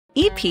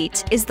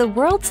EPEAT is the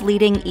world's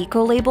leading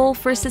ecolabel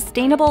for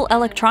sustainable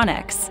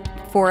electronics.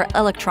 For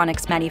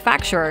electronics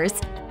manufacturers,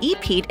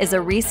 EPEAT is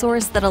a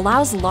resource that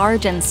allows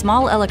large and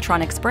small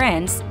electronics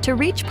brands to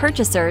reach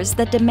purchasers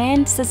that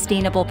demand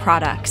sustainable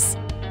products.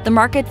 The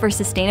market for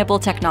sustainable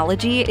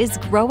technology is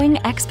growing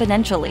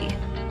exponentially.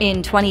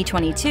 In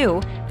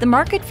 2022, the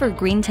market for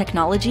green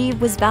technology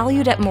was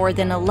valued at more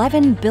than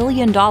 $11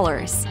 billion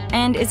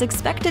and is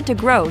expected to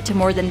grow to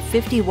more than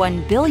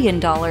 $51 billion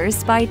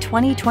by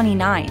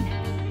 2029.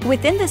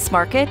 Within this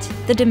market,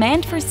 the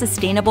demand for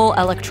sustainable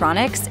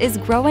electronics is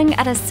growing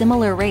at a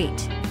similar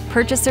rate.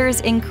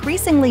 Purchasers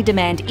increasingly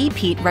demand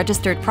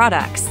EPEAT-registered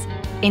products.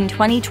 In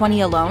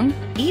 2020 alone,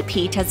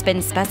 EPEAT has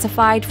been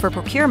specified for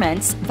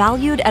procurements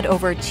valued at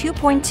over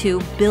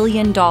 $2.2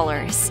 billion.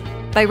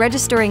 By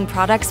registering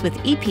products with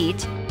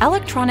EPEAT,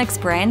 electronics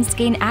brands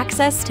gain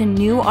access to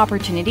new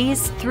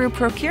opportunities through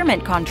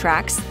procurement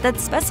contracts that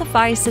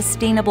specify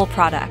sustainable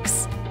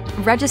products.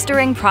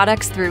 Registering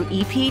products through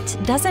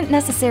EPEAT doesn't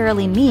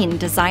necessarily mean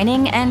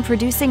designing and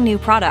producing new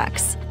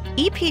products.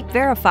 EPEAT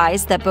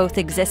verifies that both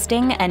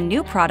existing and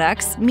new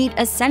products meet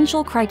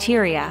essential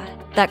criteria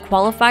that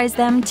qualifies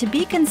them to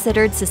be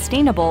considered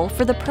sustainable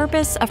for the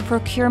purpose of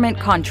procurement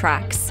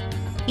contracts.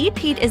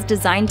 EPEAT is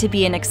designed to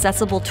be an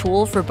accessible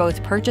tool for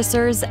both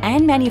purchasers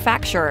and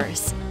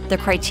manufacturers. The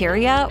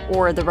criteria,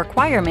 or the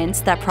requirements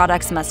that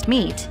products must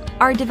meet,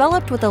 are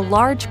developed with a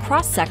large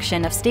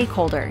cross-section of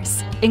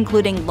stakeholders,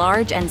 including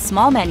large and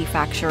small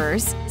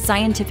manufacturers,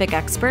 scientific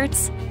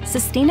experts,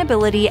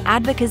 sustainability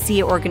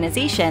advocacy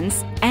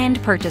organizations,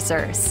 and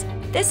purchasers.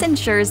 This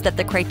ensures that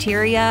the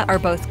criteria are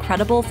both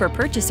credible for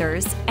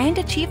purchasers and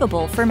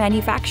achievable for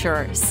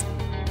manufacturers.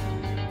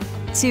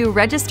 To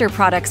register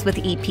products with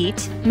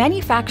EPEAT,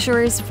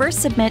 manufacturers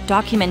first submit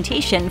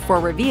documentation for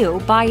review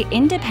by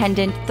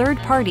independent third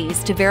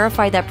parties to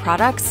verify that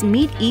products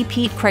meet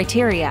EPEAT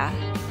criteria.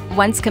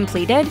 Once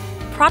completed,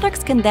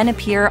 products can then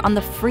appear on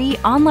the free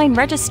online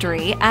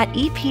registry at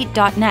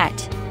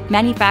epeat.net.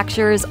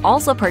 Manufacturers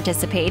also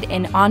participate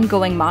in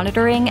ongoing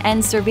monitoring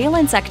and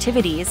surveillance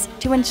activities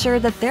to ensure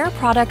that their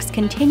products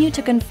continue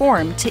to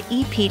conform to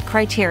EPEAT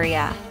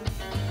criteria.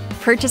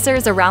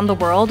 Purchasers around the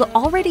world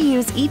already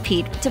use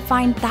EPEAT to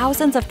find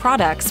thousands of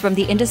products from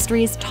the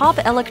industry's top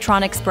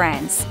electronics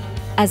brands,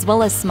 as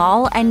well as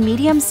small and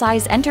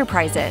medium-sized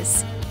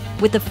enterprises.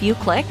 With a few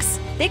clicks,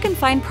 they can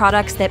find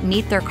products that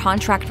meet their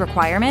contract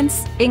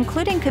requirements,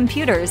 including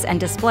computers and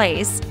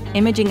displays,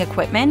 imaging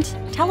equipment,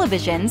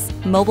 televisions,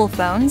 mobile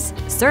phones,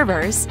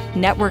 servers,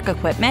 network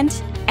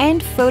equipment,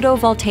 and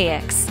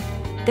photovoltaics.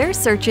 Their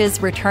searches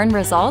return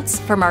results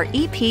from our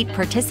EPEAT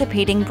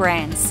participating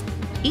brands.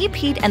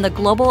 EPEAT and the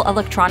Global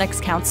Electronics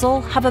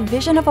Council have a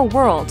vision of a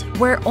world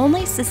where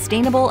only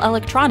sustainable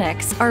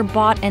electronics are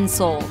bought and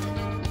sold.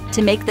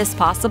 To make this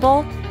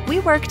possible, we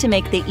work to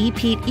make the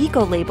EPEAT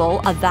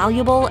ecolabel a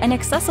valuable and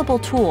accessible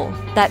tool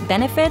that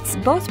benefits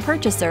both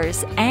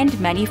purchasers and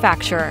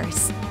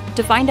manufacturers.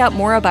 To find out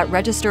more about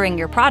registering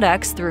your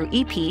products through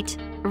EPEAT,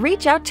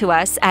 reach out to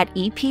us at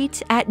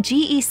epeat@gec.org.